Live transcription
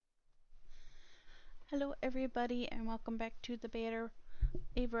Hello, everybody, and welcome back to the Better,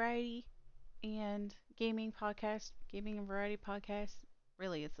 a variety and gaming and variety podcast.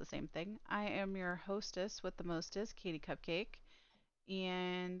 Really, it's the same thing. I am your hostess with the mostest, Katie Cupcake,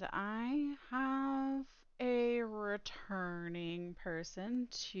 and I have a returning person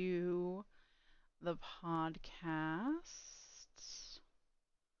to the podcast.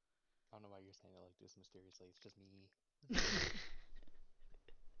 I don't know why you're saying it like this mysteriously. It's just me.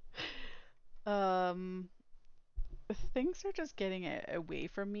 um, Things are just getting away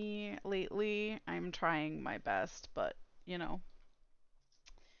from me lately. I'm trying my best, but you know,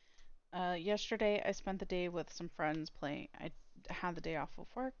 yesterday I spent the day with some friends playing. I had the day off of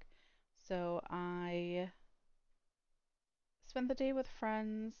work, so I spent the day with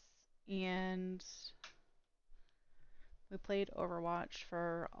friends and we played Overwatch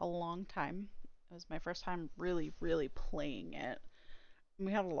for a long time. It was my first time really, really playing it. And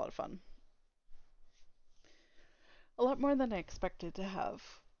we had a lot of fun. A lot more than I expected to have.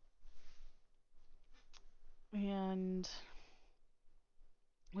 And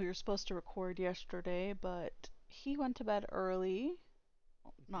we were supposed to record yesterday, but he went to bed early,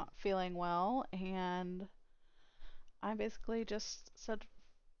 Mhm. not feeling well, and I basically just said,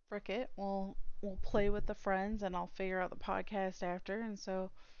 frick it, we'll play with the friends and I'll figure out the podcast after. And so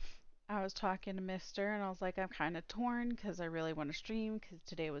I was talking to Mister and I was like, I'm kind of torn because I really want to stream because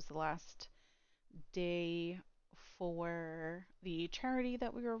today was the last day for the charity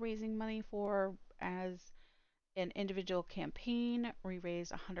that we were raising money for as an individual campaign. We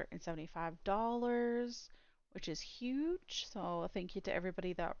raised $175, which is huge. So thank you to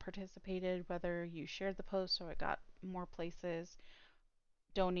everybody that participated, whether you shared the post so it got more places,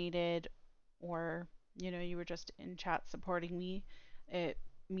 donated, or you were just in chat supporting me. It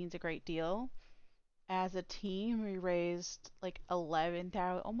means a great deal. As a team, we raised like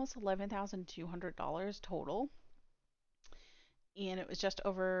 11,000, almost $11,200 total, and it was just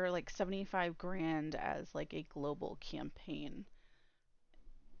over like 75 grand as like a global campaign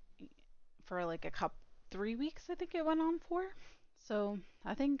for like a couple 3 weeks. I think it went on for. So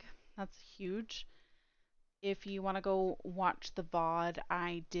I think that's huge. If you want to go watch the VOD,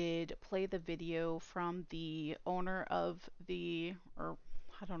 I did play the video from the owner of or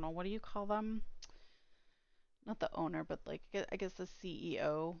I don't know, what do you call them? Not the owner, but like, I guess the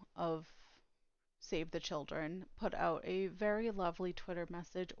CEO of Save the Children put out a very lovely Twitter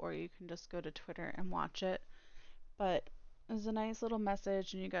message, or you can just go to Twitter and watch it. But it was a nice little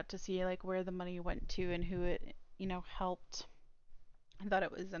message, and you got to see like where the money went to and who it, helped. I thought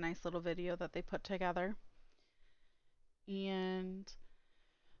it was a nice little video that they put together. And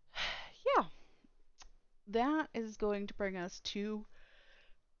yeah, that is going to bring us to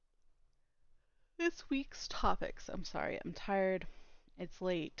this week's topics. I'm sorry, I'm tired. It's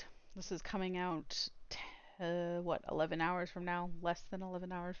late. This is coming out, what, 11 hours from now? Less than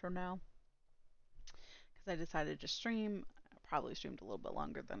 11 hours from now. Because I decided to stream. I probably streamed a little bit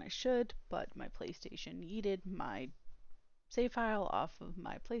longer than I should, but my PlayStation yeeted my save file off of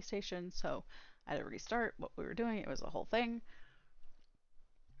my PlayStation, so I had to restart what we were doing. It was a whole thing.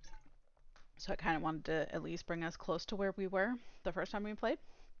 So I kind of wanted to at least bring us close to where we were the first time we played.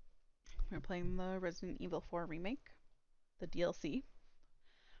 We were playing the Resident Evil 4 remake, the DLC,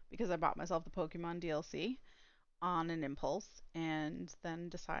 because I bought myself the Pokemon DLC on an impulse and then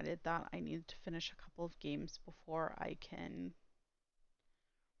decided that I needed to finish a couple of games before I can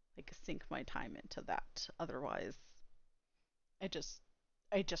like sink my time into that. Otherwise, I just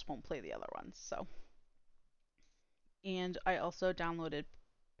I just won't play the other ones. So, and I also downloaded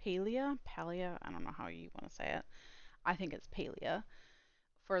Palia, I don't know how you want to say it. I think it's Palia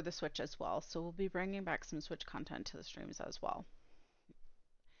for the Switch as well. So we'll be bringing back some Switch content to the streams as well.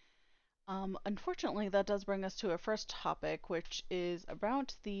 Unfortunately, that does bring us to our first topic, which is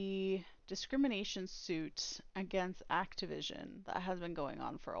about the discrimination suit against Activision that has been going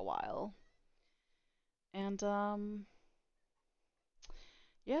on for a while. And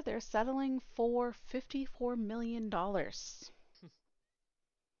yeah, they're settling for $54 million.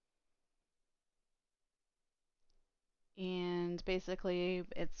 And basically,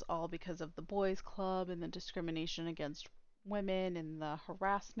 it's all because of the boys' club and the discrimination against women and the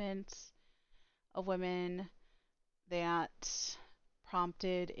harassment of women that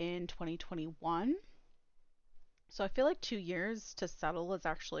prompted in 2021. So I feel like 2 years to settle is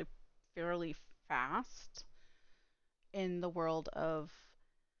actually fairly fast in the world of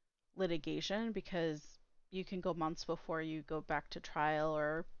litigation because you can go months before you go back to trial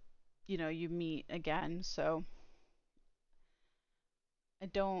or you meet again. So I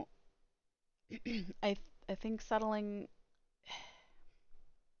don't I I think settling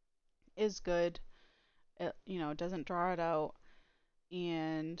is good. It, doesn't draw it out.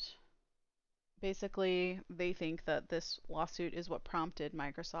 And basically, they think that this lawsuit is what prompted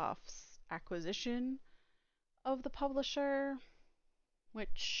Microsoft's acquisition of the publisher,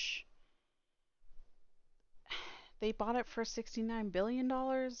 which they bought it for $69 billion.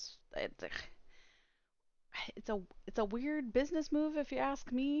 It's a weird business move if you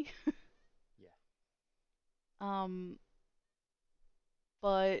ask me. Yeah. Um,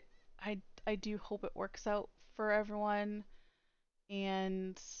 but I do hope it works out for everyone.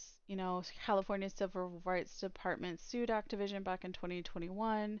 And California Civil Rights Department sued Activision back in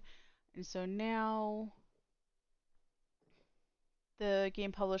 2021, and so now the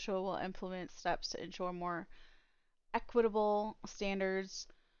game publisher will implement steps to ensure more equitable standards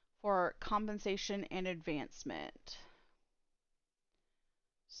for compensation and advancement.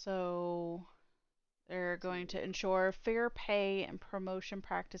 So they're going to ensure fair pay and promotion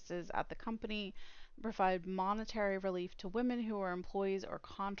practices at the company, and provide monetary relief to women who are employees or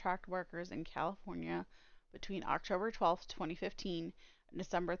contract workers in California between October 12th, 2015 and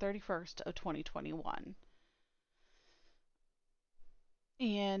December 31st of 2021.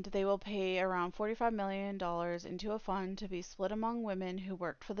 And they will pay around $45 million into a fund to be split among women who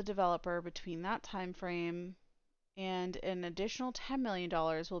worked for the developer between that time frame, and an additional $10 million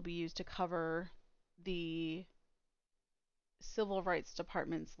will be used to cover the civil rights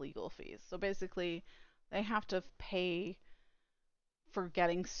department's legal fees. So basically, they have to pay for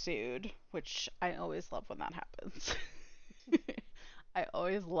getting sued, which I always love when that happens. I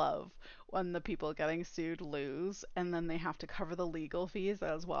always love when the people getting sued lose and then they have to cover the legal fees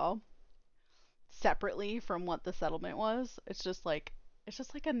as well, separately from what the settlement was. It's just like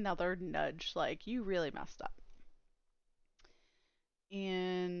another nudge, like you really messed up.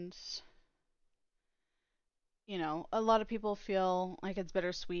 And a lot of people feel like it's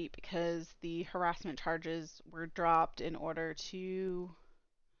bittersweet because the harassment charges were dropped in order to,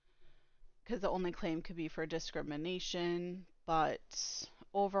 because the only claim could be for discrimination. But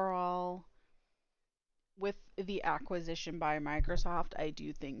overall, with the acquisition by Microsoft, I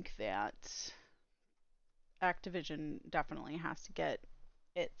do think that Activision definitely has to get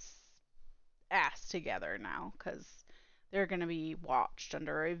its ass together now because they're going to be watched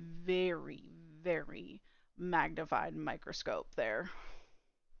under a very, very magnified microscope there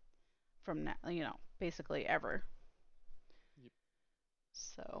from basically ever. Yep.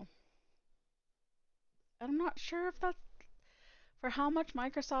 So I'm not sure if that's for how much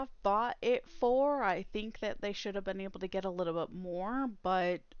Microsoft bought it for. I think that they should have been able to get a little bit more,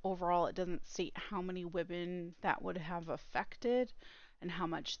 but overall, it doesn't state how many women that would have affected and how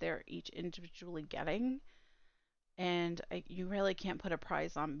much they're each individually getting. And you really can't put a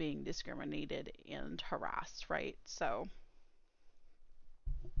price on being discriminated and harassed, right? So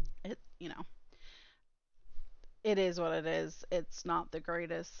it it is what it is. It's not the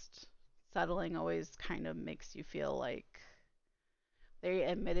greatest. Settling always kind of makes you feel like they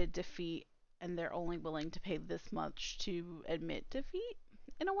admitted defeat and they're only willing to pay this much to admit defeat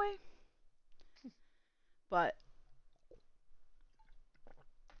in a way. But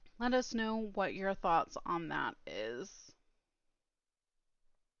let us know what your thoughts on that is.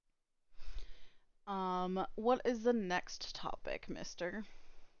 What is the next topic, mister?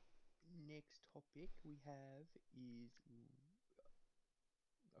 Next topic we have is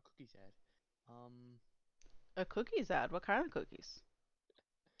a cookies ad. Um, A cookies ad. What kind of cookies?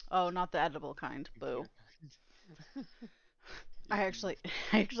 Oh, not the edible kind. Boo. Computer kind. I It actually is.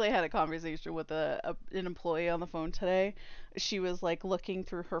 I actually had a conversation with an employee on the phone today. She was like looking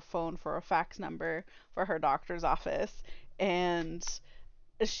through her phone for a fax number for her doctor's office, and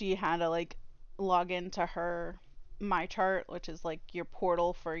she had to like log into her my chart, which is like your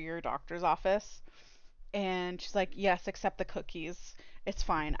portal for your doctor's office. And she's like, "Yes, accept the cookies. It's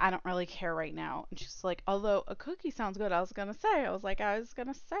fine. I don't really care right now." And she's like, "Although a cookie sounds good." I was gonna say,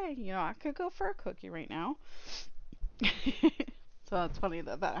 I could go for a cookie right now. So it's funny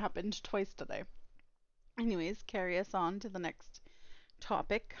that that happened twice today. Anyways, carry us on to the next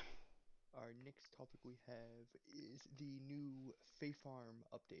topic. Our next topic we have is the new Fae Farm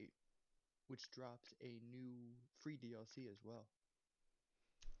update, which drops a new free DLC as well.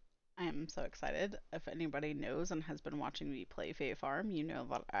 I am so excited. If anybody knows and has been watching me play Fae Farm, you know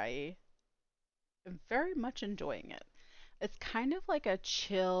that I am very much enjoying it. It's kind of like a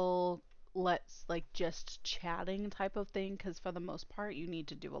chill, let's like just chatting type of thing, because for the most part, you need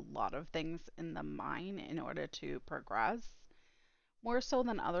to do a lot of things in the mine in order to progress, more so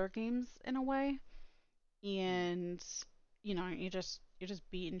than other games in a way. Mm. And you're just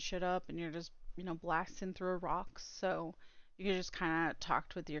beating shit up and you're just blasting through rocks. So you can just kind of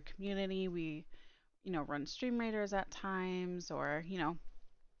talk with your community. We run stream raiders at times or,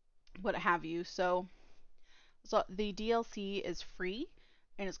 what have you. So the DLC is free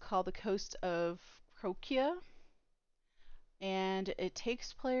and it's called The Coast of Krokia, and it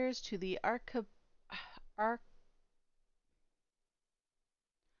takes players to the Arch-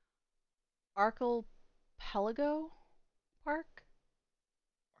 Archipelago Park.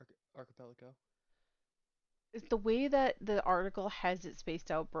 Archipelago. The way that the article has it spaced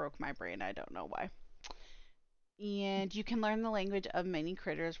out broke my brain. I don't know why. And you can learn the language of many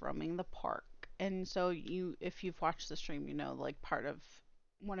critters roaming the park. And so if you've watched the stream, like part of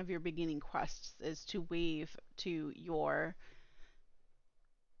one of your beginning quests is to wave to your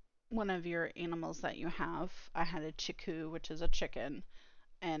one of your animals that you have. I had a chiku, which is a chicken,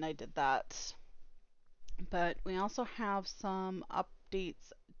 and I did that. But we also have some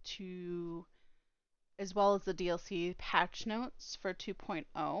updates to, as well as the DLC patch notes for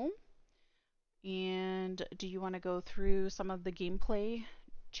 2.0. And do you want to go through some of the gameplay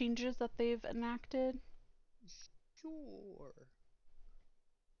changes that they've enacted? Sure.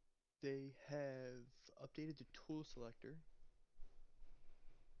 They have updated the tool selector,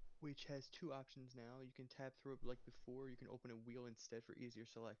 which has two options now. You can tab through it like before, you can open a wheel instead for easier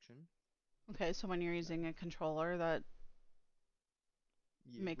selection. Okay, so when you're using a controller, that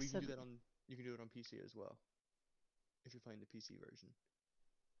Yeah, well, makes it you can do it on PC as well if you're playing the PC version.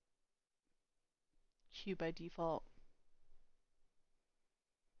 Q by default.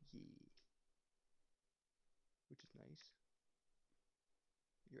 Yeah, which is nice.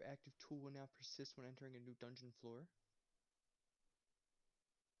 Your active tool will now persist when entering a new dungeon floor.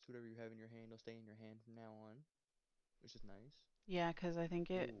 So whatever you have in your hand will stay in your hand from now on, which is nice. Yeah, because I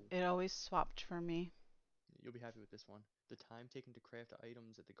think it Oh, it always swapped for me. you'll be happy with this one. The time taken to craft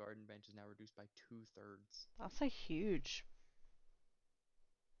items at the garden bench is now reduced by 2/3. That's a huge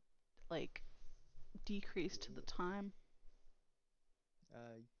like decrease to the Yeah. time.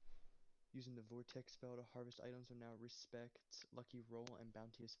 Uh, Using the vortex spell to harvest items will now respect lucky roll and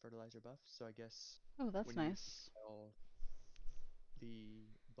bounteous fertilizer buffs. So I guess Oh, that's when you use the nice. spell, the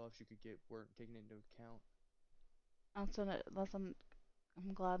buffs you could get weren't taken into account.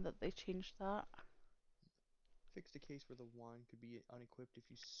 I'm glad that they changed that. Fixed a case where the wand could be unequipped if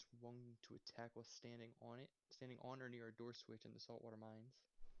you swung to attack while standing on or near a door switch in the saltwater mines.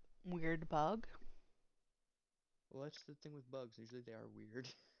 Weird bug. Well, that's the thing with bugs. Usually they are weird.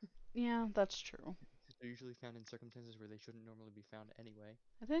 Yeah, that's true. They're usually found in circumstances where they shouldn't normally be found anyway.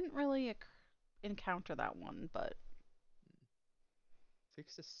 I didn't really encounter that one, but Hmm.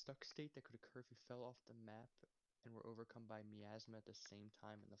 Fixed a stuck state that could occur if you fell off the map and were overcome by miasma at the same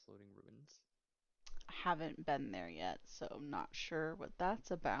time in the floating ruins. I haven't been there yet, so I'm not sure what that's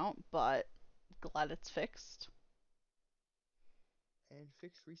about, but glad it's fixed. And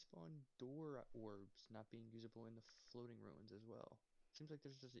fixed respawn door orbs not being usable in the floating ruins as well. Seems like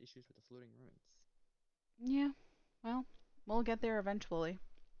there's just issues with the floating ruins. Yeah, well, we'll get there eventually.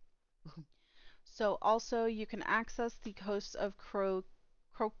 So also you can access the Coast of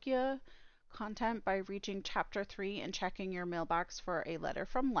Krokia content by reaching chapter 3 and checking your mailbox for a letter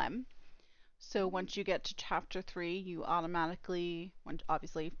from Lem. So Ooh. once you get to chapter 3, you automatically, when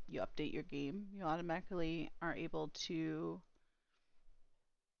obviously you update your game, you automatically are able to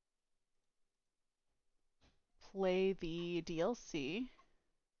play the DLC.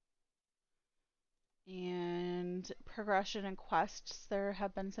 And progression and quests, there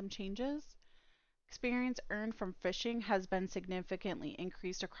have been some changes. Experience earned from fishing has been significantly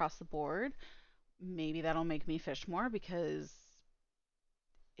increased across the board. Maybe that'll make me fish more because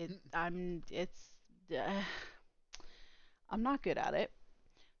it I'm it's uh, I'm not good at it.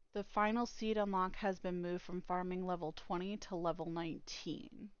 The final seed unlock has been moved from farming level 20 to level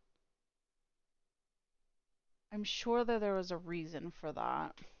 19. I'm sure that there was a reason for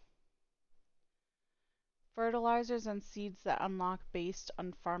that. Fertilizers and seeds that unlock based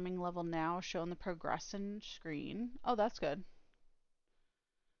on farming level now show in the progression screen. Oh, that's good.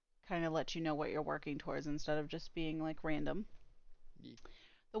 Kind of let you know what you're working towards instead of just being like random. Yeah.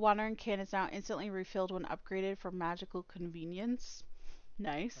 The watering can is now instantly refilled when upgraded for magical convenience.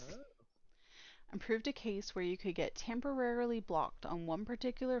 Nice. Oh. Improved a case where you could get temporarily blocked on one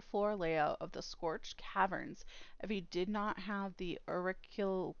particular floor layout of the Scorched Caverns if you did not have the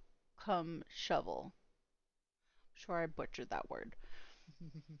auriculum shovel. Sure, I butchered that word.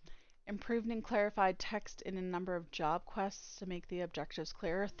 Improved and clarified text in a number of job quests to make the objectives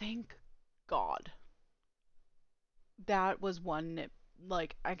clearer. Thank God. That was one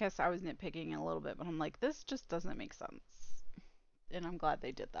like I guess I was nitpicking a little bit, but I'm like this just doesn't make sense. And I'm glad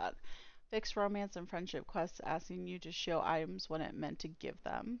they did that. Fixed romance and friendship quests asking you to show items when it meant to give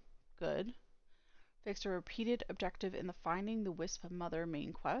them. Good. Fixed a repeated objective in the Finding the Wisp Mother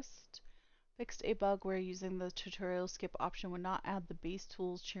main quest. Fixed a bug where using the tutorial skip option would not add the base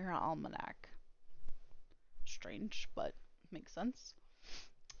tools to your almanac. Strange, but makes sense.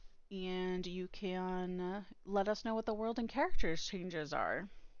 And you can let us know what the world and characters changes are.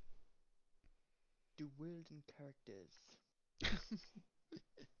 The world and characters.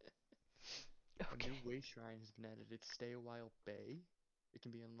 A new Okay. way shrine has been added. It's Stay a While Bay. It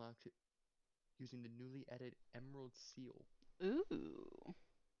can be unlocked using the newly added Emerald Seal. Ooh.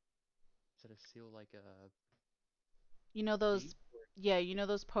 Is that a seal like a You know those, gate? Or yeah, you know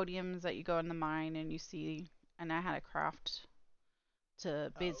those podiums that you go in the mine and you see, and I had a craft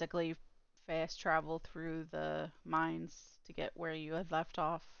to oh, basically fast travel through the mines to get where you had left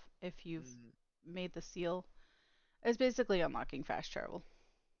off if you've mm, made the seal. It's basically unlocking fast travel.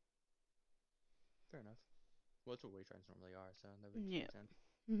 fair enough. Well, that's what way shrines normally are, so that makes Yeah. good sense.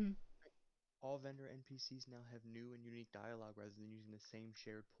 Hmm. All vendor NPCs now have new and unique dialogue rather than using the same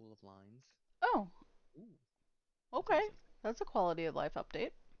shared pool of lines. Oh, Ooh, that's okay. always something. That's a quality of life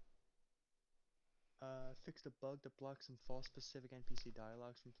update. Fixed a bug that blocks some false specific NPC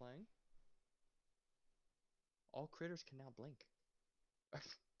dialogues from playing. All critters can now blink.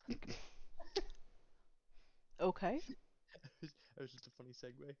 Okay. That was just a funny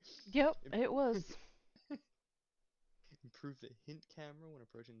segue. Yep, it Im- was. Improve the hint camera when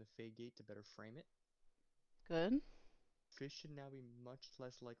approaching the Fae Gate to better frame it. Good. Fish should now be much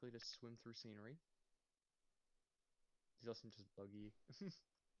less likely to swim through scenery. These all seem just buggy.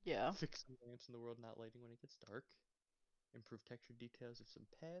 Yeah. Fix some lamps in the world not lighting when it gets dark. Improve texture details of some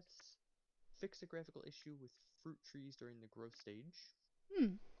paths. Fix a graphical issue with fruit trees during the growth stage.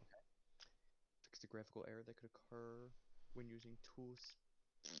 Hmm. Fix a graphical error that could occur when using tools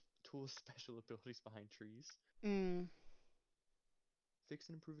special abilities behind trees. Mm. Fix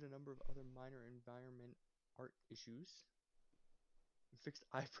and improve a number of other minor environment art issues. Fixed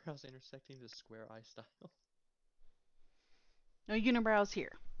eyebrows intersecting the square eye style. No unibrows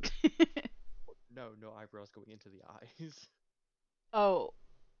here. No, no eyebrows going into the eyes. Oh,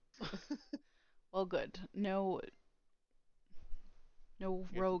 well, good. No, no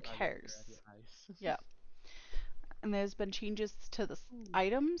You gotta keep rogue eyebrows when you're out of hairs. your eyes. Yeah. And there's been changes to the Ooh.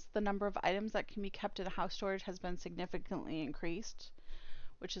 items. The number of items that can be kept in house storage has been significantly increased,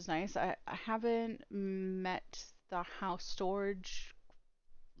 which is nice. I haven't met the house storage,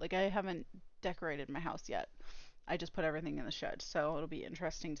 like, I haven't decorated my house yet. I just put everything in the shed, so it'll be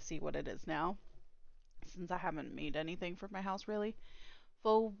interesting to see what it is now, since I haven't made anything for my house really.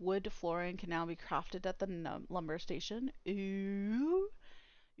 Faux wood flooring can now be crafted at the lumber station. Ooh.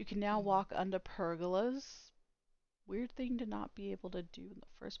 You can now Mm, walk under pergolas. Weird thing to not be able to do in the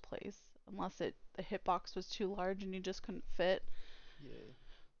first place, unless the hitbox was too large and you just couldn't fit. yeah.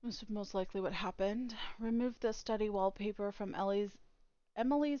 This is most likely what happened. Remove the study wallpaper from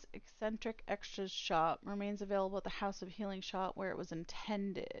Emily's eccentric extras shop. Remains available at the House of Healing shop where it was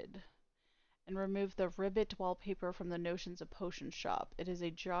intended. And remove the ribbit wallpaper from the Notions of Potion shop. It is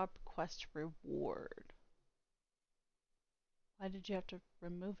a job quest reward. Why did you have to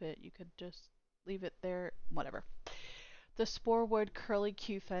remove it? You could just leave it there. Whatever. The sporewood curly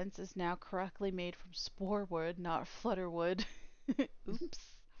Q fence is now correctly made from sporewood, not flutterwood. Oops.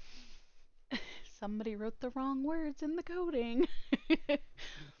 Somebody wrote the wrong words in the coding.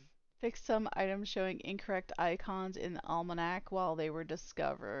 Fixed some items showing incorrect icons in the almanac while they were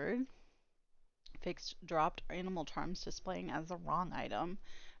discovered. Fixed dropped animal charms displaying as the wrong item.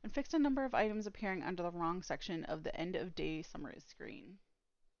 And fixed a number of items appearing under the wrong section of the end of day summary screen.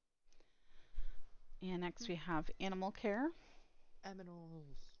 And next we have animal care.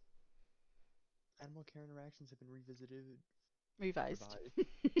 Aminals. Animal care interactions have been revisited, Revised. revised.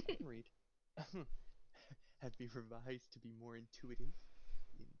 I can read. Have been revised to be more intuitive.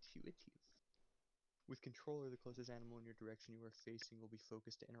 Intuitive. With controller, the closest animal in your direction you are facing will be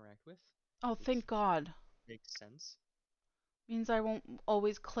focused to interact with, Oh, which thank God. makes sense. Means I won't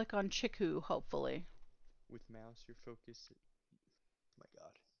always click on Chiku, hopefully. With mouse, your focus. My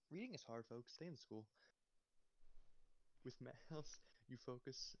God, reading is hard, folks. Stay in school. With mouse, you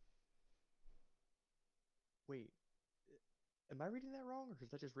focus. Wait, am I reading that wrong, or is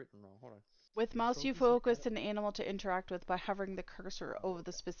that just written wrong? Hold on. With You mouse, you focus an focus animal. an animal to interact with by hovering the cursor Oh, over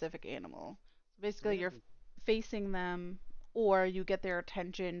the okay. specific animal. So So they basically, have you're the. facing them, or you get their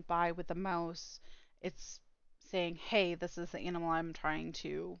attention by with the mouse. It's saying, "Hey, this is the animal I'm trying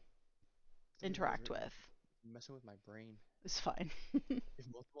to I didn't realize interact written with." messing with my brain. It's fine. If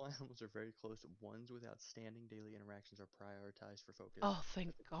multiple animals are very close, ones with outstanding daily interactions are prioritized for focus. Oh,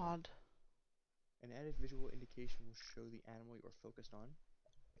 thank That's a good point. God. An added visual indication will show the animal you are focused on.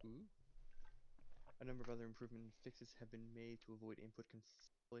 Ooh. A number of other improvement fixes have been made to avoid input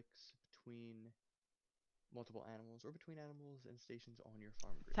conflicts between multiple animals or between animals and stations on your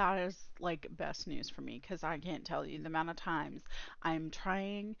farm grid. That is like best news for me because I can't tell you the amount of times I'm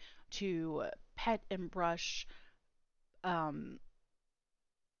trying to pet and brush um,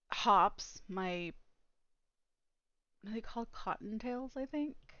 Hops, my what are they called? Cottontails, I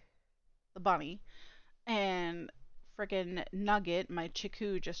think. The bunny. And friggin' Nugget, my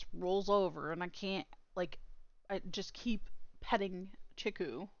Chiku, just rolls over and I can't, like, I just keep petting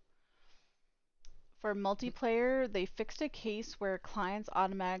Chiku. For multiplayer, they fixed a case where clients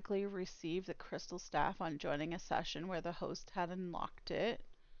automatically receive the crystal staff on joining a session where the host had unlocked it.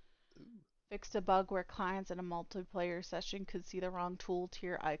 Ooh. Fixed a bug where clients in a multiplayer session could see the wrong tool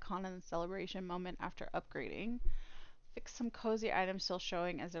tier icon in the celebration moment after upgrading. Fixed some cozy items still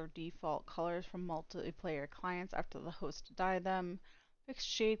showing as their default colors from multiplayer clients after the host dyed them. Fixed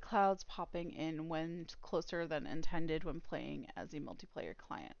shade clouds popping in when closer than intended when playing as a multiplayer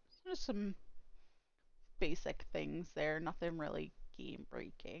client. Just some basic things there, nothing really game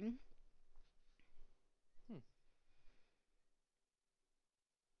breaking. Hmm.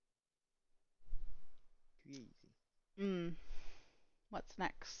 Crazy. Mm, what's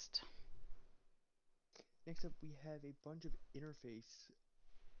next? Next up, we have a bunch of interface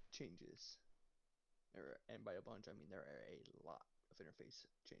changes. And by a bunch, I mean there are a lot of interface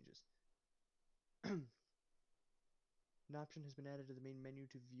changes. An option has been added to the main menu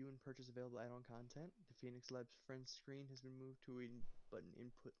to view and purchase available add-on content. The Phoenix Labs Friends screen has been moved to a button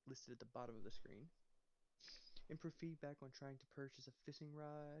input listed at the bottom of the screen. Improve feedback when trying to purchase a fishing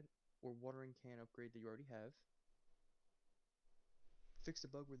rod or watering can upgrade that you already have. Fix the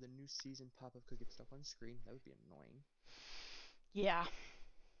bug where the new season pop-up could get stuck on screen. That would be annoying. Yeah,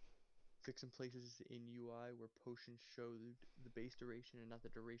 Fix some places in UI where potions show the base duration and not the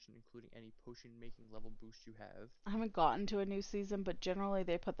duration, including any potion making level boost you have. I haven't gotten to a new season, but generally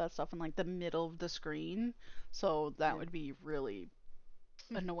they put that stuff in like the middle of the screen, so that Yeah. would be really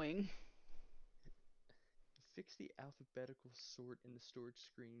annoying. Fix the alphabetical sort in the storage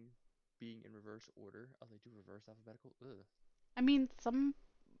screen being in reverse order. Oh, they do reverse alphabetical? Ugh. I mean,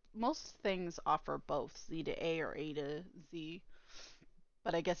 most things offer both Z to A or A to Z,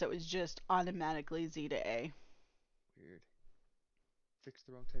 but I guess it was just automatically Z to A. Weird. Fix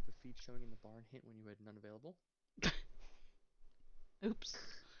the wrong type of feed showing in the barn hint when you had none available. Oops.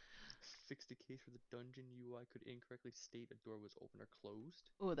 Fix the case where the dungeon UI could incorrectly state a door was open or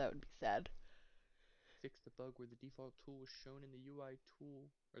closed. Oh, that would be sad. Fix the bug where the default tool was shown in the UI tool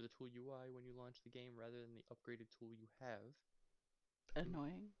or the tool UI when you launch the game rather than the upgraded tool you have. Ooh.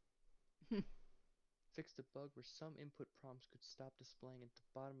 Annoying. Fix the bug where some input prompts could stop displaying at the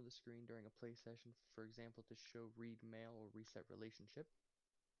bottom of the screen during a play session, for example, to show read mail or reset relationship.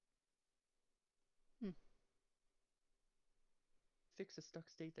 Hmm. Fix a stuck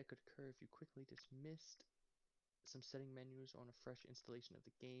state that could occur if you quickly dismissed some setting menus on a fresh installation of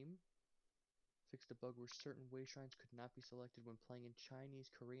the game. Fixed a bug where certain way shrines could not be selected when playing in Chinese,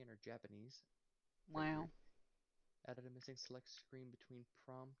 Korean, or Japanese. Very Wow. weird. Added a missing select screen between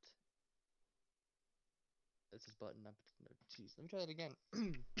prompt. That's his button. No, jeez, let me try that again.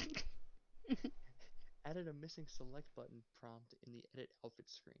 Added a missing select button prompt in the edit outfit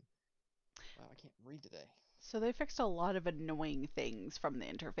screen. Wow, I can't read today. So they fixed a lot of annoying things from the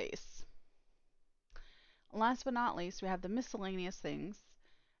interface. Last but not least, we have the miscellaneous things.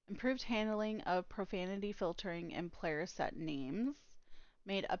 Improved handling of profanity filtering and player set names.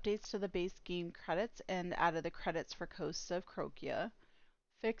 Made updates to the base game credits and added the credits for Coasts of Croakia.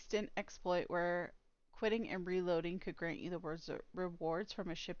 Fixed an exploit where quitting and reloading could grant you the rewards from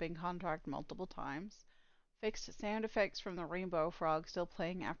a shipping contract multiple times. Fixed sound effects from the rainbow frog still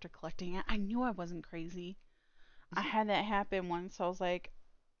playing after collecting it. I knew I wasn't crazy. I had that happen once. So I was like,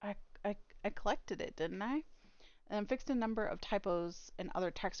 I, I, I collected it, didn't I? And then fixed a number of typos and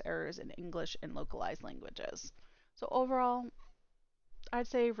other text errors in English and localized languages. So overall, I'd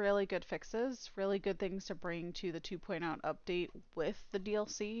say really good fixes, really good things to bring to the 2.0 update with the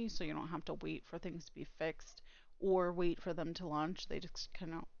DLC, so you don't have to wait for things to be fixed or wait for them to launch. They just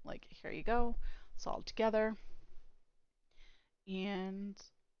kind of like, here you go, it's all together. And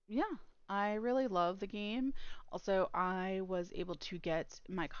yeah, I really love the game. Also, I was able to get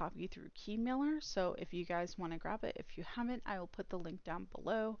my copy through Keymailer, so if you guys want to grab it, if you haven't, I will put the link down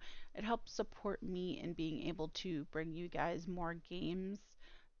below. It helps support me in being able to bring you guys more games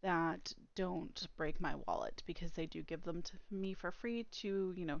that don't break my wallet because they do give them to me for free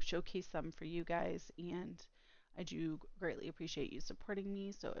to, showcase them for you guys, and I do greatly appreciate you supporting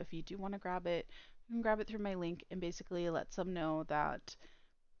me. So if you do want to grab it, you can grab it through my link and basically lets them know that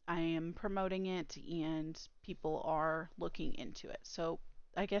I am promoting it and people are looking into it. So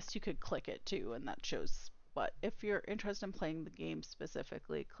I guess you could click it too, and that shows. But if you're interested in playing the game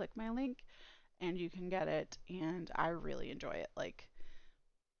specifically, click my link and you can get it. And I really enjoy it. Like,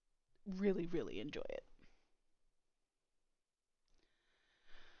 really, really enjoy it.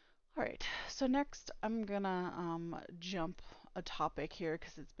 All right, so next I'm gonna jump a topic here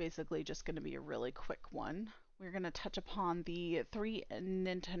because it's basically just gonna be a really quick one. We're gonna touch upon the three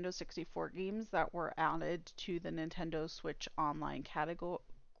Nintendo 64 games that were added to the Nintendo Switch Online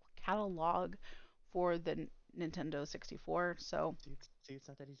catalog for the Nintendo 64. So, See, it's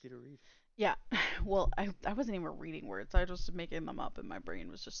not that easy to read. yeah, well, I wasn't even reading words, I was just making them up, and my brain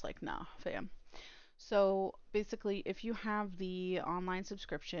was just like, nah, fam. So, basically, if you have the online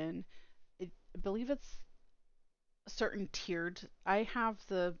subscription, I believe it's certain tiered. I have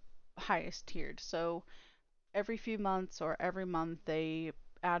the highest tiered. So every few months or every month they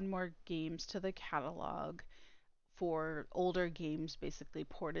add more games to the catalog for older games basically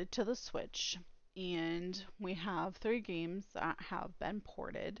ported to the Switch. And we have three games that have been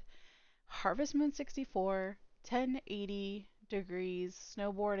ported: Harvest Moon 64, 1080 Degrees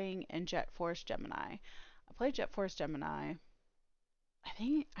Snowboarding, and Jet Force Gemini. I played Jet Force Gemini. I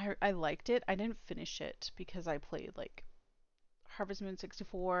think I liked it. I didn't finish it because I played like Harvest Moon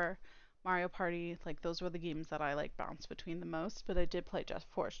 64, Mario Party. Like those were the games that I like bounced between the most. But I did play Jet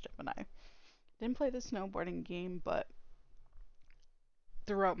Force Gemini. Didn't play the snowboarding game, but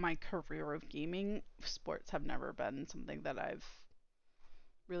throughout my career of gaming, sports have never been something that I've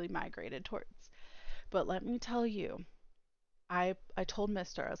really migrated towards. But let me tell you, I told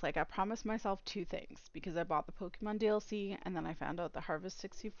Mister, I was like, I promised myself two things because I bought the Pokemon DLC and then I found out the Harvest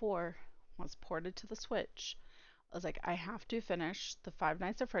 64 was ported to the Switch. I was like, I have to finish the Five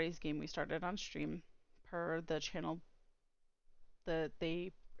Nights at Freddy's game we started on stream per the channel.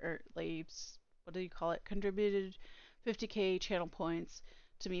 They what do you call it? Contributed 50K channel points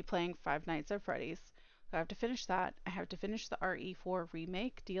to me playing Five Nights at Freddy's. So I have to finish that. I have to finish the RE4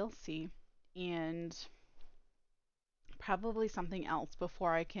 remake DLC and probably something else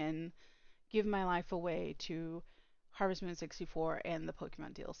before I can give my life away to Harvest Moon 64 and the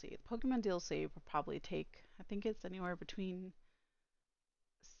Pokemon DLC. The Pokemon DLC will probably take, I think it's anywhere between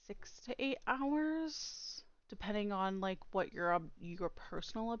 6 to 8 hours, depending on like what your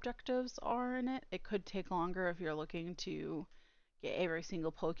personal objectives are in it. It could take longer if you're looking to get every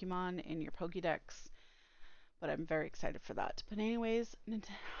single Pokemon in your Pokédex, but I'm very excited for that. But anyways,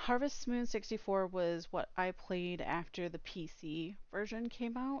 Harvest Moon 64 was what I played after the PC version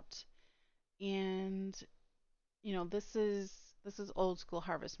came out, and this is old school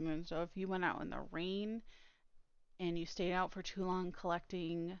Harvest Moon. So if you went out in the rain and you stayed out for too long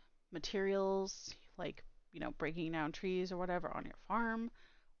collecting materials, like, breaking down trees or whatever on your farm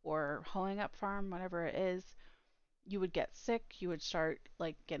or hoeing up farm, whatever it is, you would get sick, you would start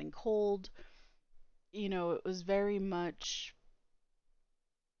like getting cold. It was very much,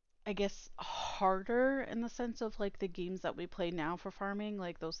 I guess, harder in the sense of like the games that we play now for farming,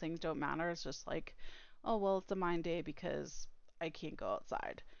 like those things don't matter. It's just like, oh, well, it's a mine day because I can't go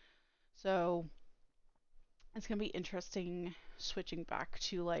outside. So it's going to be interesting switching back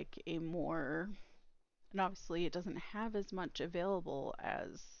to like a more, and obviously it doesn't have as much available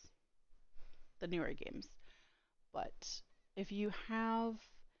as the newer games, but if you have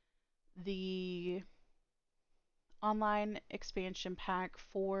the online expansion pack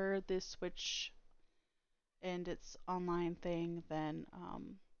for this Switch and its online thing, then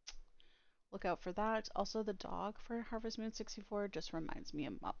look out for that. Also, the dog for Harvest Moon 64 just reminds me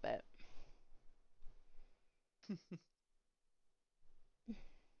of Muppet,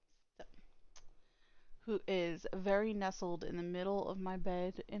 who is very nestled in the middle of my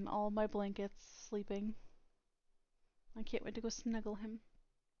bed in all my blankets, sleeping. I can't wait to go snuggle him.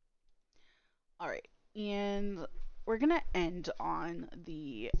 All right, and we're gonna end on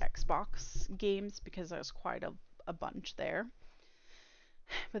the Xbox games because there's quite a bunch there.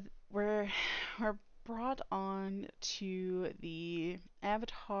 But we're brought on to the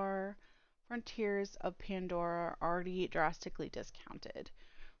Avatar Frontiers of Pandora, already drastically discounted.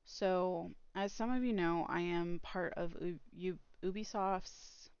 So, as some of you know, I am part of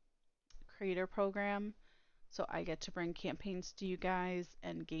Ubisoft's creator program. So I get to bring campaigns to you guys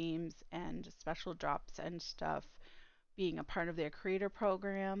and games and special drops and stuff being a part of their creator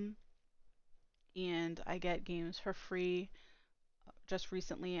program. And I get games for free. Just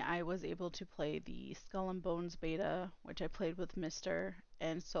recently, I was able to play the Skull and Bones beta, which I played with Mister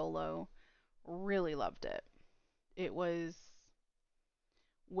and solo. Really loved it. It was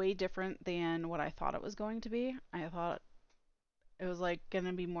way different than what I thought it was going to be. I thought It was like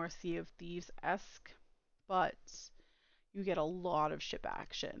gonna be more Sea of Thieves esque, but you get a lot of ship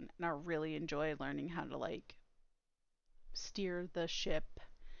action, and I really enjoy learning how to like steer the ship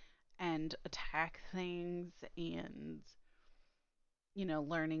and attack things and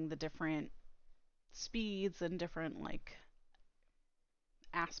learning the different speeds and different like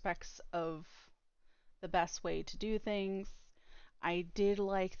aspects of the best way to do things. I did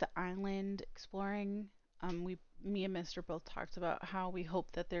like the island exploring. Me and Mister both talked about how we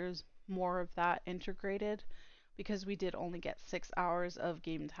hope that there's more of that integrated because we did only get 6 hours of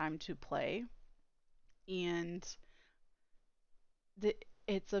game time to play, and the,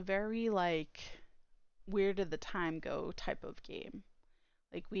 it's a very like where did the time go type of game.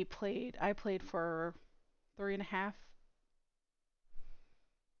 Like I played for 3.5.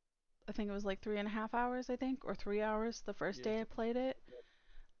 I think it was like 3.5 hours, I think, or 3 hours the first Yeah, day I something played like it.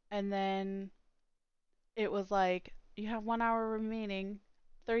 And then it was like, you have 1 hour remaining,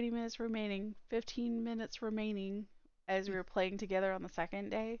 30 minutes remaining, 15 minutes remaining as we that. were playing together on the second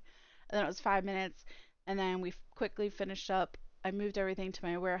day. And then it was 5 minutes. And then we quickly finished up. I moved everything to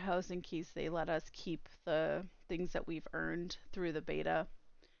my warehouse in case they let us keep the things that we've earned through the beta.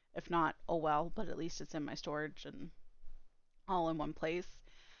 If not, oh well, but at least it's in my storage and all in one place.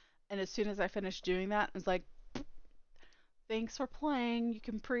 And as soon as I finished doing that, it was like, thanks for playing. You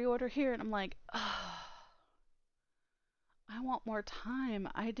can pre order here. And I'm like, oh, I want more time.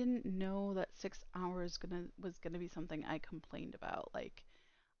 I didn't know that 6 hours was gonna be something I complained about. Like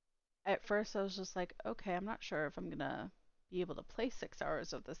at first I was just like, okay, I'm not sure if I'm gonna be able to play 6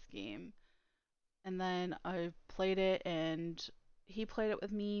 hours of this game. And then I played it and he played it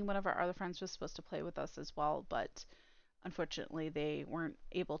with me. One of our other friends was supposed to play with us as well, but unfortunately they weren't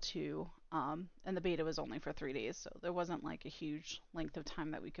able to. And the beta was only for 3 days, so there wasn't like a huge length of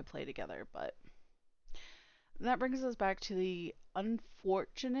time that we could play together. But that brings us back to the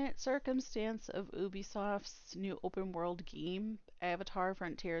unfortunate circumstance of Ubisoft's new open world game, Avatar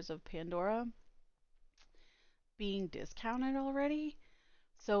Frontiers of Pandora, being discounted already.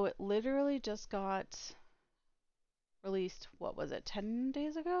 So it literally just got released, what was it, 10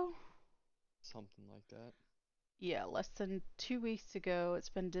 days ago? Something like that. Yeah, less than 2 weeks ago. It's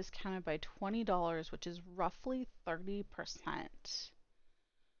been discounted by $20, which is roughly 30%.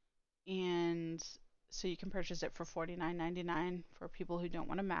 And so you can purchase it for $49.99 for people who don't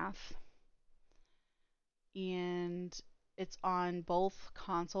want to math. And it's on both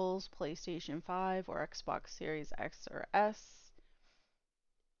consoles, PlayStation 5 or Xbox Series X or S.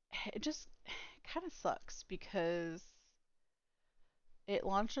 It just kind of sucks because it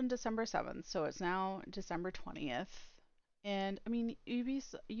launched on December 7th, so it's now December 20th. And I mean,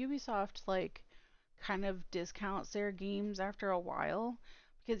 Ubisoft like kind of discounts their games after a while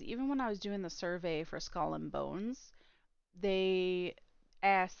because even when I was doing the survey for Skull and Bones, they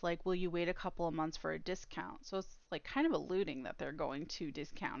asked like, will you wait a couple of months for a discount? So it's like kind of alluding that they're going to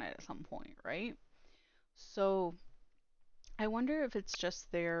discount it at some point, right? So I wonder if it's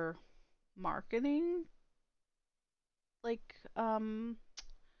just their marketing, like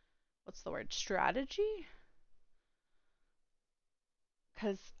what's the word, strategy?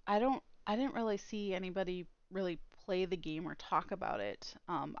 Because I didn't really see anybody really play the game or talk about it.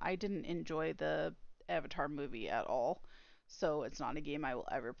 I didn't enjoy the Avatar movie at all, so it's not a game I will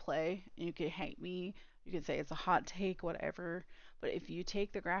ever play. You can hate me, you can say it's a hot take, whatever, but if you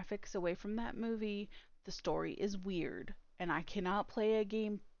take the graphics away from that movie, the story is weird, and I cannot play a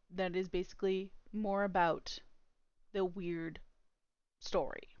game that is basically more about the weird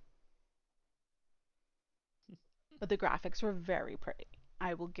story. But the graphics were very pretty.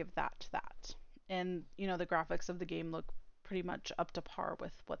 I will give that to that. And the graphics of the game look pretty much up to par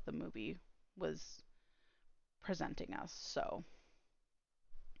with what the movie was presenting us. So,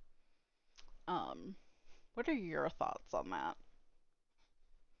 um, what are your thoughts on that?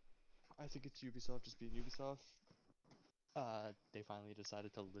 I think it's Ubisoft just being Ubisoft. They finally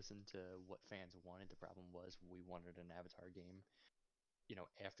decided to listen to what fans wanted. The problem was we wanted an Avatar game,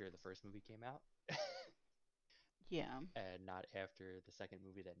 after the first movie came out, Yeah, and not after the second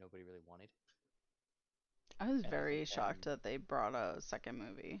movie that nobody really wanted. I was And I think very shocked them, that they brought a second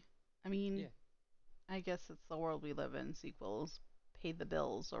movie. I yeah, mean, I guess it's the world we live in. Sequels pay the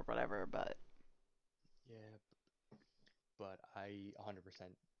bills or whatever, but yeah, but I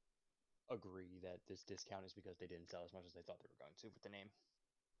 100% agree that this discount is because they didn't sell as much as they thought they were going to with the name.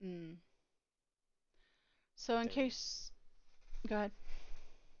 mm. So in They're case, go ahead.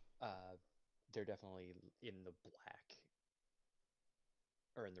 uh, they're definitely in the black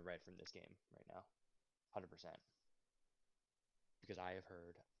or in the red from this game right now, 100%. Because I have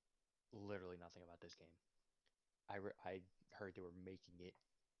heard literally nothing about this game. I heard they were making it,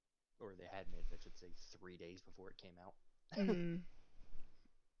 or they had made it, I should say, 3 days before it came out. Mm.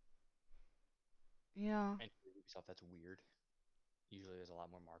 Yeah. And for Ubisoft, that's weird. Usually, there's a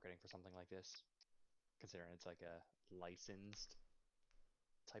lot more marketing for something like this, considering it's like a licensed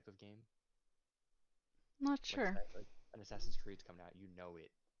type of game. Not sure. Like an Assassin's Creed's coming out, you know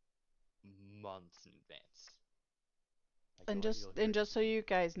it months in advance. Like you'll hear And it. just so you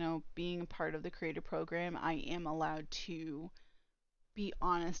guys know, being part of the creator program, I am allowed to be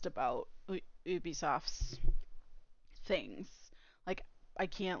honest about Ubisoft's things. Like I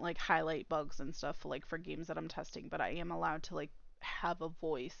can't like highlight bugs and stuff like for games that I'm testing, but I am allowed to like have a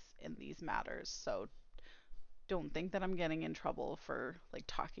voice in these matters. So don't think that I'm getting in trouble for like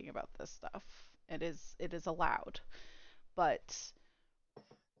talking about this stuff. It is allowed. But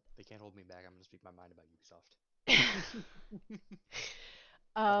They can't hold me back. I'm gonna speak my mind about Ubisoft.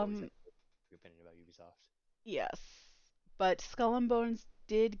 I've always had um an opinion about Ubisoft. yes. But Skull and Bones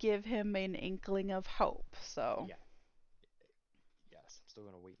did give him an inkling of hope. So Yeah, yes. I'm still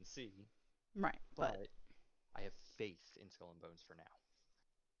gonna wait and see, right, but but I have faith in Skull and Bones for now.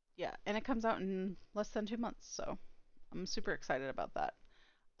 yeah, and it comes out in less than 2 months, so I'm super Yeah, excited about that.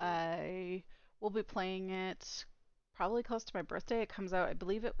 very good. I will be playing it probably close to my birthday. It comes out, I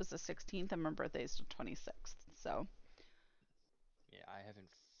believe it was the 16th, and my birthday is the 26th. So, Yeah, I haven't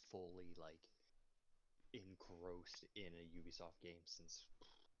fully like engrossed in a Ubisoft game since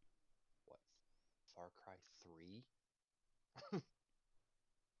what, Far Cry 3?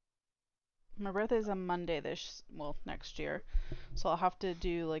 my birthday's on Monday well, next year. So I'll have to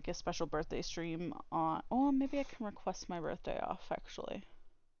do like a special birthday stream on, oh, maybe I can request my birthday off actually.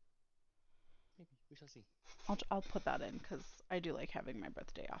 Maybe we shall see. I'll put that in because I do like having my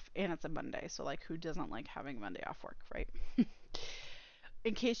birthday off, and it's a Monday. So like, who doesn't like having Monday off work, right?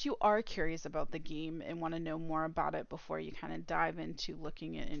 In case you are curious about the game and want to know more about it before you kind of dive into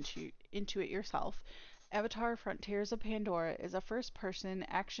looking into it yourself, Avatar: Frontiers of Pandora is a first-person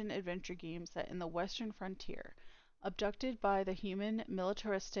action adventure game set in the Western frontier. Abducted by the human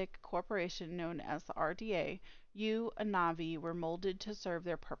militaristic corporation known as the RDA, you, a Navi, were molded to serve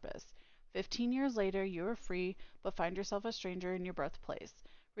their purpose. 15 years later, you are free, but find yourself a stranger in your birthplace.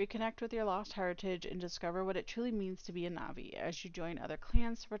 Reconnect with your lost heritage and discover what it truly means to be a Navi as you join other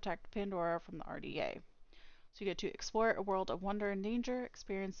clans to protect Pandora from the RDA. So you get to explore a world of wonder and danger,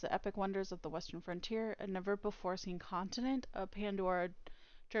 experience the epic wonders of the western frontier, a never before seen continent of Pandora,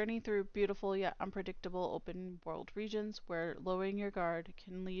 journey through beautiful yet unpredictable open world regions where lowering your guard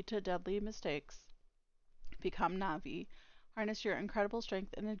can lead to deadly mistakes. Become Navi, harness your incredible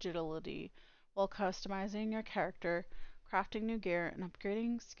strength and agility while customizing your character, crafting new gear, and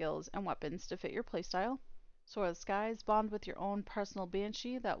upgrading skills and weapons to fit your playstyle. Soar the skies, bond with your own personal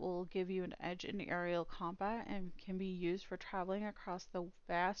banshee that will give you an edge in aerial combat and can be used for traveling across the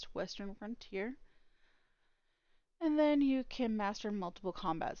vast western frontier. And then you can master multiple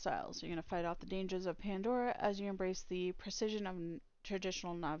combat styles. You're going to fight off the dangers of Pandora as you embrace the precision of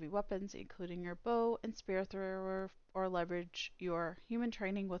traditional Navi weapons, including your bow and spear thrower, or leverage your human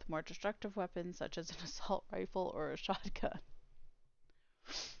training with more destructive weapons such as an assault rifle or a shotgun.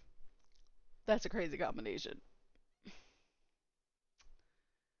 That's a crazy combination.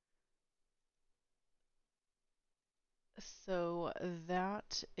 So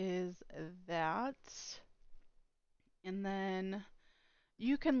that is that. And then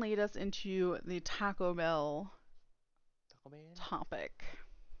you can lead us into the Taco Bell Taco Bell? topic.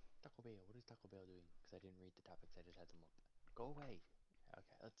 Taco Bell. What is Taco Bell doing? Because I didn't read the topics, I just had them up. Go away.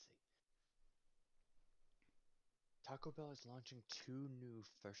 Okay, let's see. Taco Bell is launching two new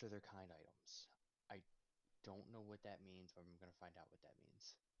first of their kind items. I don't know what that means, but I'm gonna find out what that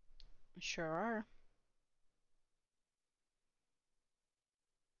means. Sure are.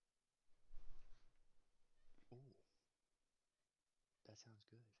 Ooh, that sounds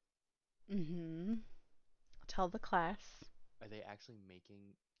good. Mm-hmm. Tell the class. Are they actually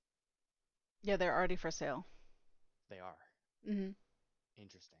making? Yeah, they're already for sale. They are. Mm-hmm.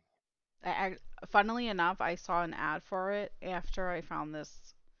 Interesting. Funnily enough, I saw an ad for it after I found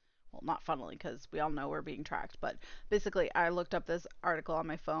this. Well, not funnily, because we all know we're being tracked, but basically, I looked up this article on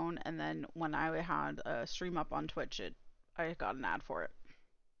my phone, and then when I had a stream up on Twitch, I got an ad for it.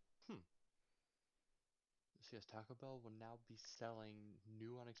 Hmm. So yes, Taco Bell will now be selling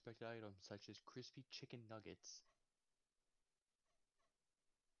new unexpected items such as crispy chicken nuggets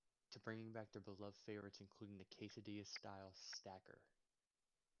to bringing back their beloved favorites, including the quesadilla style stacker.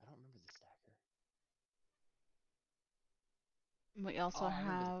 I don't remember the stacker. We also Oh, I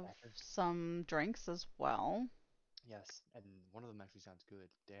remember the have stacker. some drinks as well. Yes, and one of them actually sounds good.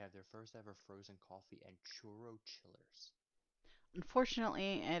 They have their first ever frozen coffee and churro chillers.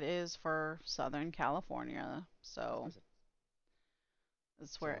 Unfortunately, it is for Southern California, Of so course it is.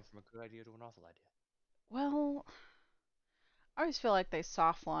 that's So it where. went from a good idea to an awful idea. Well, I always feel like they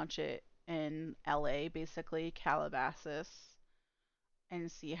soft launch it in LA, basically Calabasas,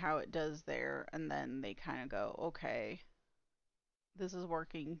 and see how it does there, and then they kind of go, okay, this is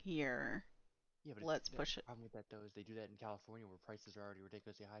working here. Yeah, but Let's the push it. problem with that though is they do that in California where prices are already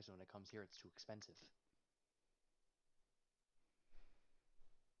ridiculously high, so when it comes here, it's too expensive.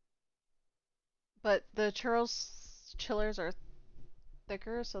 But the churros chillers are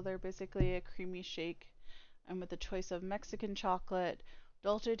thicker, so they're basically a creamy shake, and with a choice of Mexican chocolate,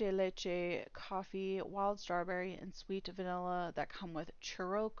 dulce de leche, coffee, wild strawberry, and sweet vanilla that come with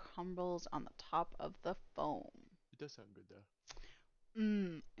churro crumbles on the top of the foam. It does sound good though.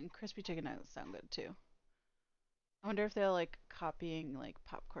 And crispy chicken nuggets sound good too. I wonder if they're like copying like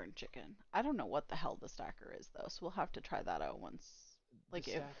popcorn chicken. I don't know what the hell the stacker is though, so we'll have to try that out once, The like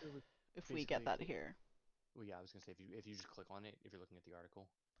stacker was if we get basically that here. well, yeah, I was gonna say if you just click on it, if you're looking at the article,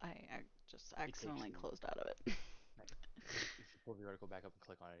 I just it takes accidentally you. closed out of it. Like, if you pull the article back up and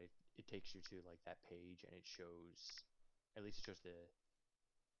click on it, it takes you to like that page and it shows, at least it shows the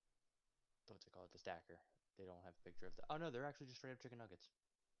what's it called, the stacker. They don't have a picture of the. Oh no, they're actually just straight up chicken nuggets.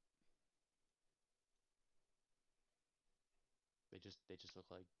 They just look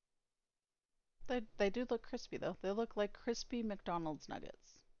like They do look crispy though. They look like crispy McDonald's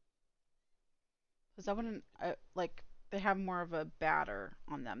nuggets. Because I yeah wouldn't like they have more of a batter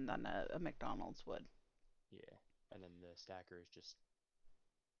on them than a McDonald's would. yeah, and then the stacker is just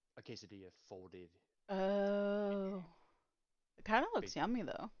a quesadilla folded. Oh, it kind of looks Basically, yummy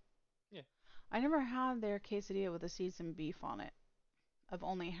though. yeah. I never had their quesadilla with a seasoned beef on it. I've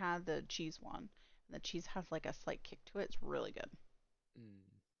only had the cheese one. And the cheese has like a slight kick to it. It's really good. Mm,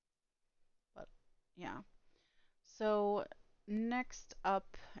 But yeah. So next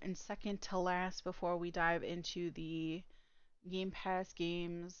up and second to last before we dive into the Game Pass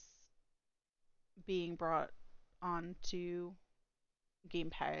games being brought onto Game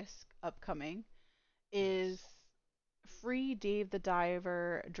Pass upcoming is yes. free Dave the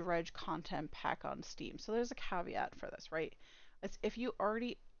Diver Dredge content pack on Steam. So there's a caveat for this, right? It's if you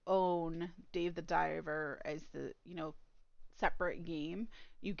already own Dave the Diver as the, separate game,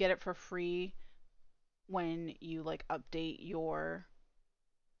 you get it for free when you like update your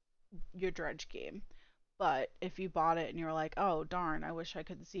Dredge game. But if you bought it and you're like, oh darn, I wish I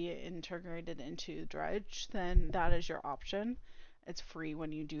could see it integrated into Dredge, then that is your option. It's free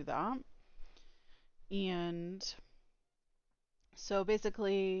when you do that. And so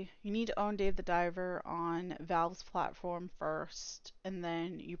basically, you need to own Dave the Diver on Valve's platform first, and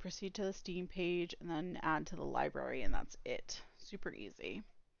then you proceed to the Steam page and then add to the library, and that's it. Super easy.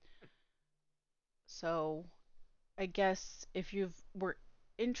 So I guess if you were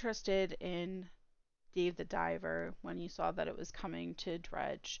interested in Dave the Diver when you saw that it was coming to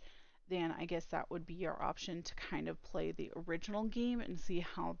Dredge, then I guess that would be your option to kind of play the original game and see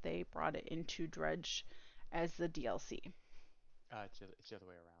how they brought it into Dredge as the DLC. It's the other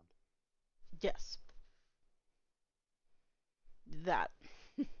way around. Yes, that.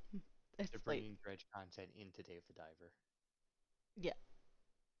 They're It's like, bringing dredge content into Dave the Diver. yeah.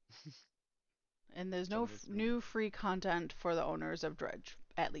 And there's no Some of this new, new free content for the owners of Dredge,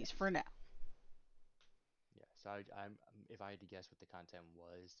 at least yes, for now. yeah. So I'm if I had to guess what the content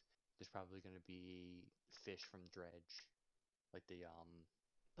was, there's probably going to be fish from dredge, like the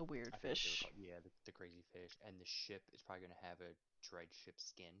The weird I forget what they were fish. called. Yeah, the crazy fish, and the ship is probably going to have a dredge ship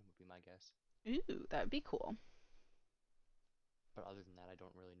skin, would be my guess. Ooh, that'd be cool. But other than that, I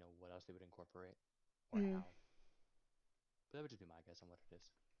don't really know what else they would incorporate or Mm, how. But that would just be my guess on what it is.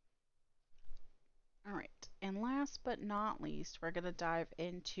 all right. And last but not least, we're going to dive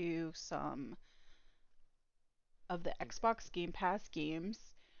into some of the Game Pass Xbox games, Game Pass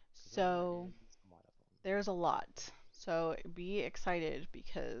games. because there So is a lot of them. there's a lot. So be excited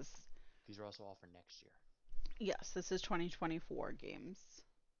because, These are also all for next year. yes, this is 2024 games,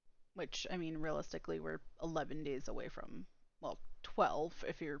 which, I mean, realistically, we're 11 days away from, well, 12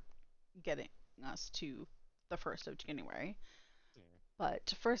 if you're getting us to the 1st of January. Yeah.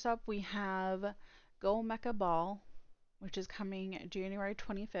 But first up, we have Go Mecha Ball, which is coming January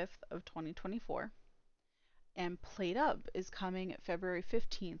 25th of 2024, and Played Up is coming February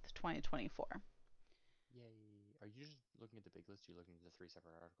 15th, 2024. Yay. Are you just looking at the big list? Or are you looking at the three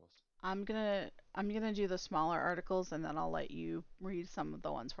separate articles? I'm gonna do the smaller articles and then I'll let you read some of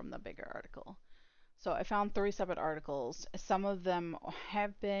the ones from the bigger article. So I found three separate articles. Some of them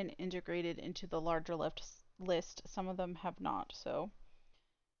have been integrated into the larger list. Some of them have not. So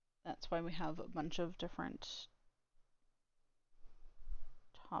that's why we have a bunch of different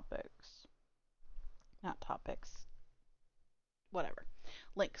topics, not topics, whatever,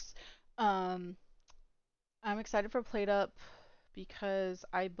 links. Um, I'm excited for Played Up because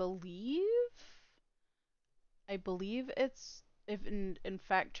I believe it's, if in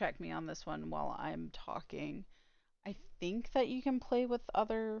fact check me on this one while I'm talking. I think that you can play with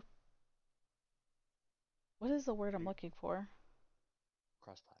other, what is the word I'm Agreed. looking for?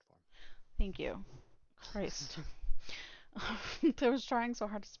 Cross-platform. Thank you. Christ. I was trying so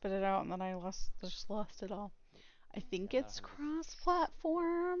hard to spit it out and then I just lost it all. I think Yeah, I'm not it's 100%.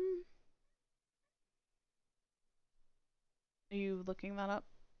 cross-platform. Are you looking that up?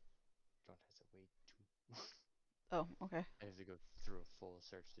 Don't hesitate to. Oh, okay. I have to go through a full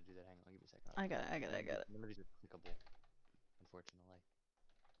search to do that. Hang on, give me a second. I got it. I got it. I got it. None of these are clickable, unfortunately.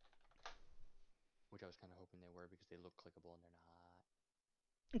 Which I was kind of hoping they were because they look clickable and they're not.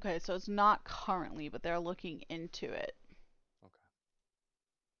 Okay, so it's not currently, but they're looking into it. Okay.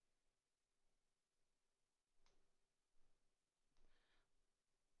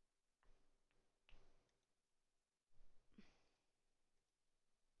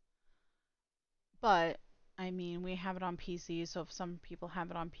 But I mean, we have it on PC, so if some people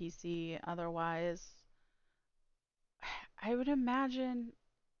have it on PC, otherwise, I would imagine.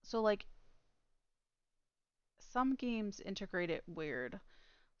 So, like, some games integrate it weird.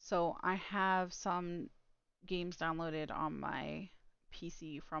 So, I have some games downloaded on my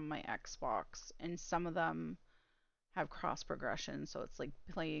PC from my Xbox, and some of them have cross progression, so it's like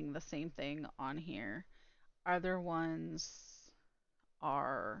playing the same thing on here. Other ones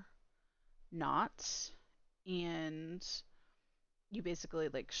are not, and you basically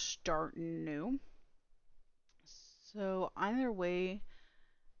like start new. So either way,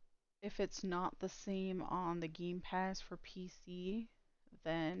 if it's not the same on the Game Pass for PC,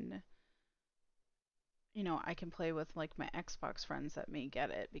 then I can play with like my Xbox friends that may get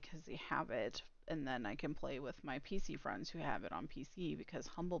it because they have it, and then I can play with my PC friends who have it on PC because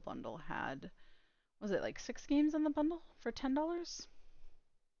Humble Bundle had, was it like 6 games in the bundle for $10?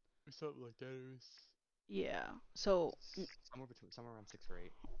 Something like that. It was Yeah. So somewhere around 6 or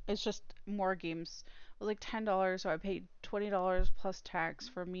 8. it's just more games. It was like $10, so I paid $20 plus tax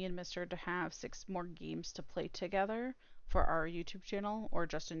for me and Mister to have 6 more games to play together for our YouTube channel, or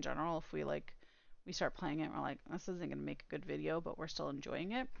just in general if we start playing it and we're like, this isn't gonna make a good video, but we're still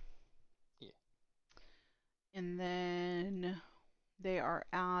enjoying it. Yeah. And then they are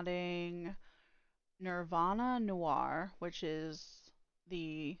adding Nirvana Noir, which is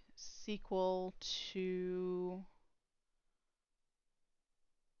the sequel to,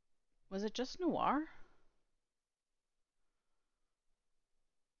 was it just Noir?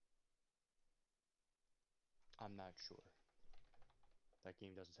 I'm not sure. That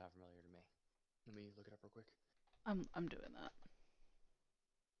game doesn't sound familiar to me. Let me look it up real quick. I'm doing that.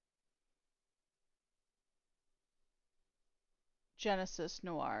 Genesis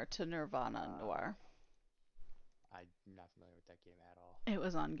Noir to Nirvana Noir. I'm not familiar with that game at all. It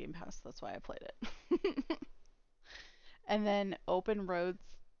was on Game Pass, that's why I played it. And then Open Roads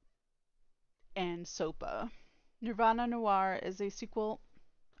and SOPA. Nirvana Noir is a sequel.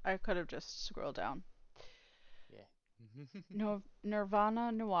 I could have just scrolled down. Yeah. No,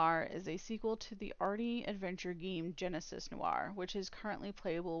 Nirvana Noir is a sequel to the arty adventure game Genesis Noir, which is currently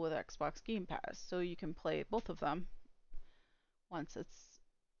playable with Xbox Game Pass. So you can play both of them once it's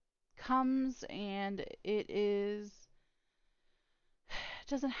comes, and it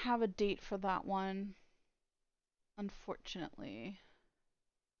doesn't have a date for that one, unfortunately.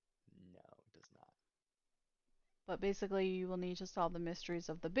 No, it does not. But basically, you will need to solve the mysteries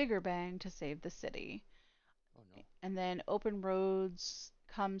of the Bigger Bang to save the city. Oh no. And then Open Roads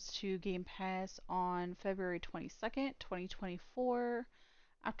comes to Game Pass on February 22nd, 2024.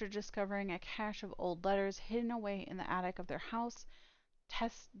 After discovering a cache of old letters hidden away in the attic of their house,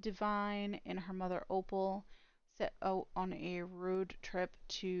 Tess Divine and her mother Opal set out on a road trip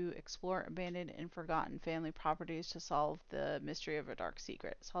to explore abandoned and forgotten family properties to solve the mystery of a dark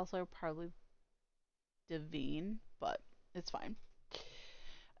secret. It's also probably Divine, but it's fine.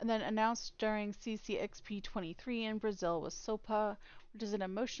 And then announced during CCXP 23 in Brazil was Sopa, which is an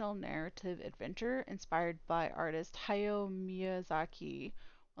emotional narrative adventure inspired by artist Hayao Miyazaki.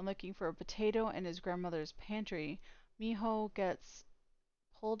 When looking for a potato in his grandmother's pantry, Miho gets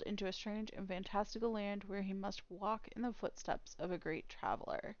pulled into a strange and fantastical land where he must walk in the footsteps of a great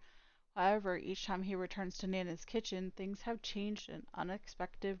traveler. However, each time he returns to Nana's kitchen, things have changed in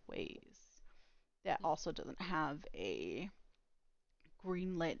unexpected ways. That Hmm. also doesn't have a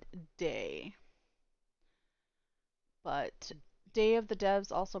greenlit day. But Day of the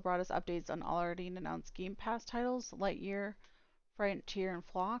Devs also brought us updates on already announced Game Pass titles. Lightyear Frontier and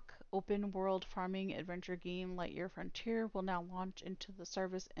Flock, open world farming adventure game Lightyear Frontier will now launch into the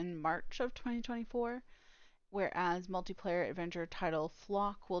service in March of 2024, whereas multiplayer adventure title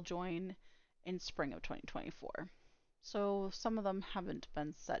Flock will join in spring of 2024. So some of them haven't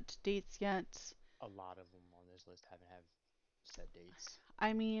been set dates yet. A lot of them on this list haven't have set dates.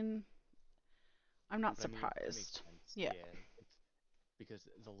 I mean, I'm not But I mean, it makes surprised. sense. Yeah. Yeah, because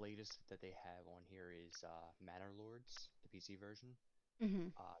the latest that they have on here is Manor Lords, the PC version. Hmm.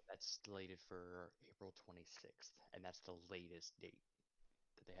 That's slated for April 26th, and that's the latest date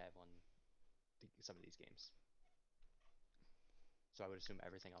that they have on some of these games. So I would assume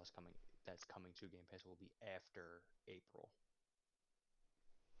everything else coming that's coming to Game Pass will be after April.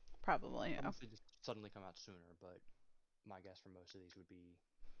 Probably. Yeah. Unless they just suddenly come out sooner, but my guess for most of these would be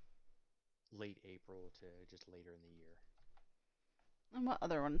late April to just later in the year. And what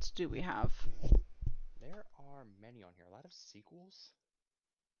other ones do we have? There are many on here, a lot of sequels,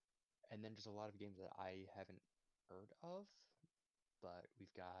 and then just a lot of games that I haven't heard of. But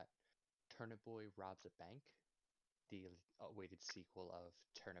we've got Turnip Boy Robs a Bank, the awaited sequel of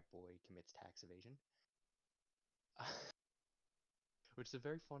Turnip Boy Commits Tax Evasion, which is a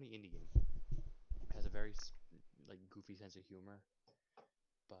very funny indie game. It has a very like goofy sense of humor,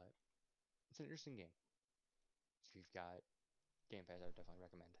 but it's an interesting game. If you've got Game Pass, I would definitely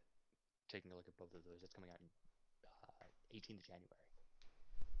recommend taking a look at both of those. That's coming out in 18th of January.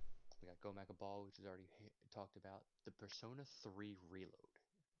 We got Go Mecha Ball, which is already talked about. The Persona 3 Reload,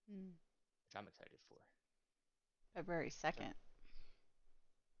 Mm. which I'm excited for. February That, 2nd.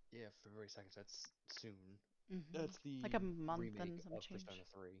 yeah, February 2nd, so that's soon. Hmm. That's Like a the month remake and some of change. Persona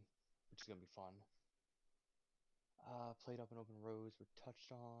 3, which is going to be fun. Played Up and Open Roads, we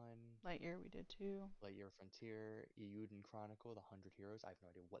touched on. Lightyear we did too. Lightyear Frontier, Euden Chronicle, The 100 Heroes. I have no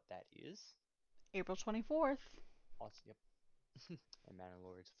idea what that is. April 24th. Awesome, yep. And Manor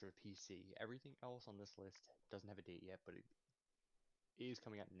Lords for PC. Everything else on this list doesn't have a date yet, but it is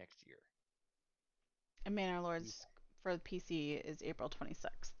coming out next year. And Manor We Lords for the PC is April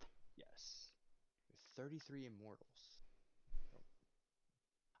 26th. Yes. 33 Immortals. Oh,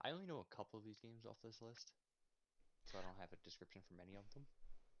 I only know a couple of these games off this list, so I don't have a description for many of them.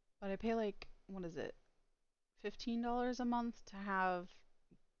 But I pay like, what is it? $15 a month to have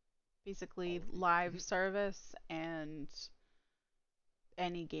All basically of live these. service and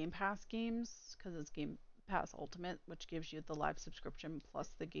any Game Pass games because it's Game Pass Ultimate, which gives you the live subscription plus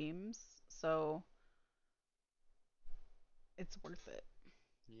the games. So it's worth it.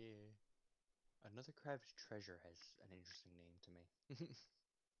 Yeah. Another Crab's Treasure has an interesting name to me.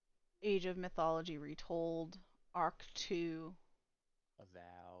 Age of Mythology Retold, Arc 2.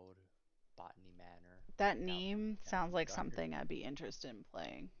 Avowed, Botany Manor. That Now, name now sounds you like start. something I'd be interested in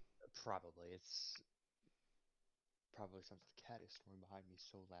playing. Probably. It's probably something. The cat is snoring behind me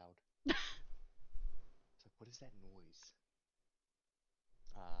so loud. It's like, what is that noise?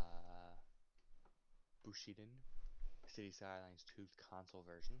 Uh, Bushiden, City Skylines 2 console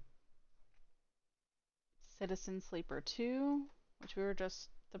version. Citizen Sleeper 2, which we were just,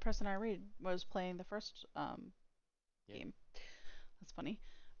 the person I read was playing the first Yeah. game. That's funny.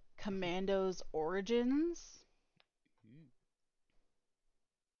 Commandos Origins, Ooh.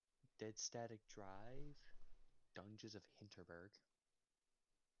 Dead Static Drive, Dungeons of Hinterberg.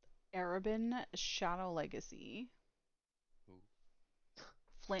 Arabin Shadow Legacy, Ooh.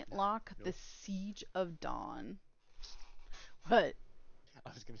 Flintlock The No, Siege of Dawn. But I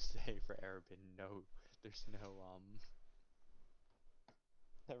was gonna say for Arabin, no, there's no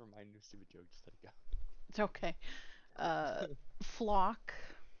That reminded me of a stupid joke. Just let it it's okay. Uh, go. Flock,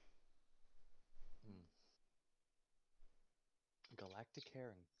 Hmm.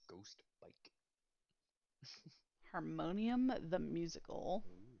 Galacticare and Ghost Bike. Harmonium the Musical,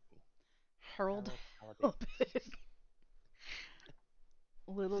 Ooh. Harold Harold Holiday. Halibut,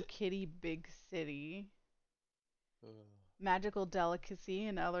 Little Kitty Big City, Ugh. Magical Delicacy,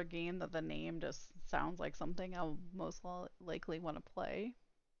 another game that the name just sounds like something I'll most likely want to play.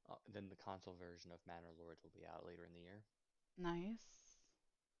 Then the console version of Manor Lords will be out later in the year. Nice.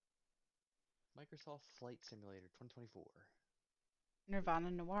 Microsoft Flight Simulator 2024.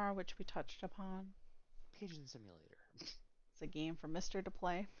 Nirvana Noir, which we touched upon. Pigeon Simulator. It's a game for Mister to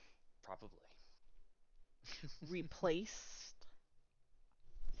play. Probably. Replaced.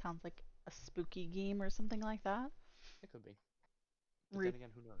 Sounds like a spooky game or something like that. It could be. But Ru- then again,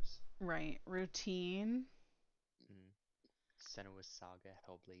 who knows? right. Routine. Mm. Senua's Saga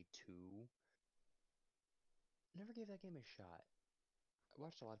Hellblade 2. Never gave that game a shot. I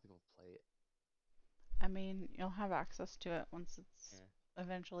watched a lot of people play it. I mean, you'll have access to it once it's Yeah.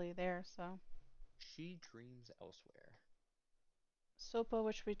 eventually there, so. She Dreams Elsewhere. Sopa,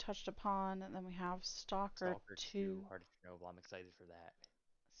 which we touched upon, and then we have Stalker Stalker 2, 2, Heart of Chernobyl. I'm excited for that.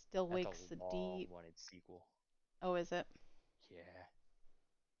 Still That's a Wakes the Deep. long-wanted sequel. Oh, is it? Yeah.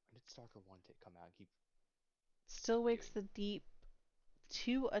 When did Stalker 1 come out? Still Keep Wakes doing the Deep,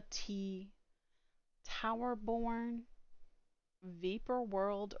 To a T, Towerborn, Vapor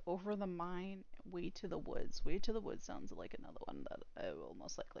World, Over the Mine, Way to the Woods. Way to the Woods sounds like another one that I will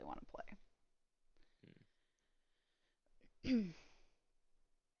most likely want to Hmm. play.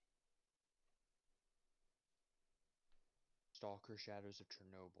 Stalker Shadows of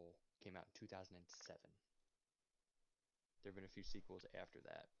Chernobyl came out in 2007. There have been a few sequels after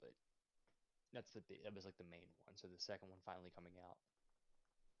that, but that was like the main one. So the second one finally coming out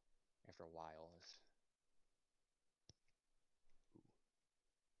after a while is ooh,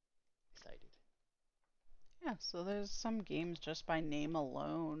 excited. Yeah, so there's some games just by name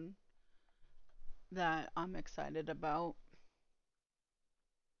alone that I'm excited about.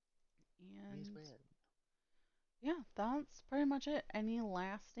 Me as And well. yeah, that's pretty much it. Any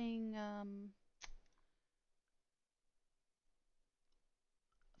lasting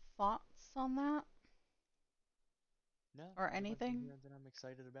thoughts on that No, or there's a bunch in anything? here that I'm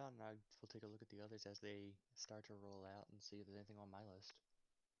excited about, and I will take a look at the others as they start to roll out and see if there's anything on my list.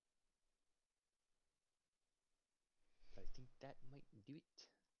 But I think that might do it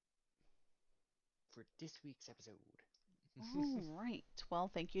for this week's episode. All right. Well,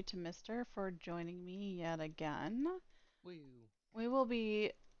 thank you to Mister for joining me yet again. Woo! We will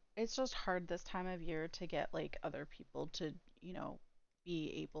be, it's just hard this time of year to get like other people to, you know,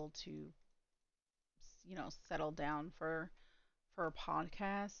 be able to, settle down for a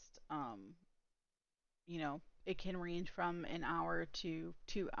podcast. It can range from an hour to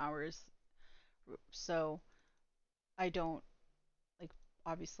 2 hours. So I don't like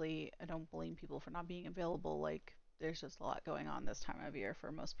obviously I don't blame people for not being available. Like there's just a lot going on this time of year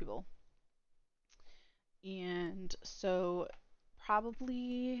for most people. And so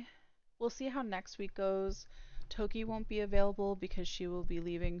probably we'll see how next week goes. Toki won't be available because she will be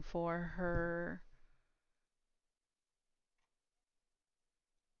leaving for her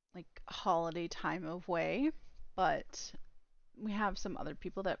like holiday time away, but we have some other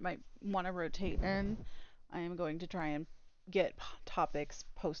people that might want to rotate in. I am going to try and get topics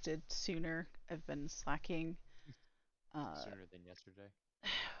posted sooner. I've been slacking. Uh, Sooner than yesterday.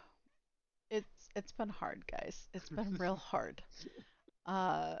 it's been hard, guys. It's been real hard.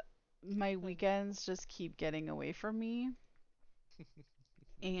 Uh, my weekends just keep getting away from me,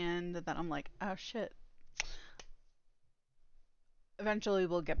 and then I'm like, oh shit. Eventually,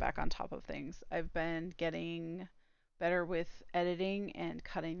 we'll get back on top of things. I've been getting better with editing and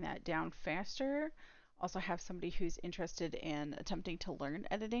cutting that down faster. Also, have somebody who's interested in attempting to learn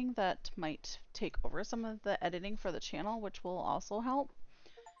editing that might take over some of the editing for the channel, which will also help.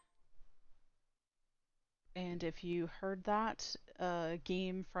 And if you heard that, a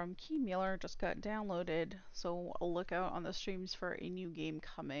game from Key Mueller just got downloaded, so look out on the streams for a new game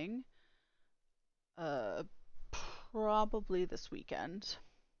coming. Uh, Probably this weekend.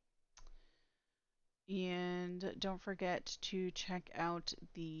 And don't forget to check out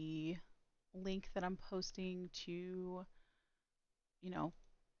the link that I'm posting to, you know,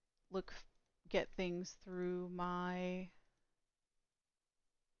 look, get things through my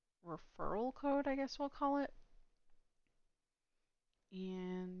referral code, I guess we'll call it.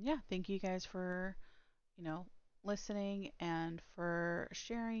 And yeah, thank you guys for, you know, listening and for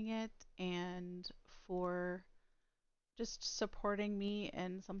sharing it and for just supporting me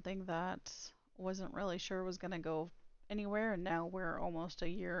in something that wasn't really sure was going to go anywhere. And now we're almost a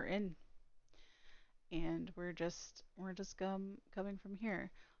year in and we're just coming from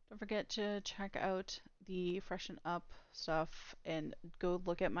here. Don't forget to check out the freshen up stuff and go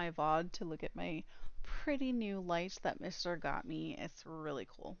look at my VOD to look at my pretty new light that Mister got me. It's really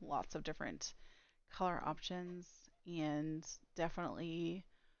cool. Lots of different color options and definitely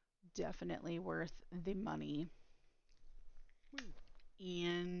worth the money. Woo!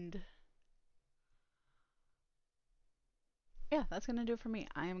 And yeah, that's gonna do it for me.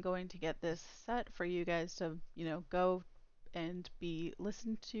 I am going to get this set for you guys to, go and be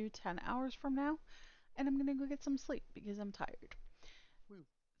listened to 10 hours from now. And I'm gonna go get some sleep because I'm tired. Woo!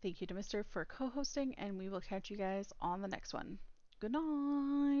 Thank you to Mister for co hosting, and we will catch you guys on the next one. Good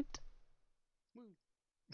night. Woo!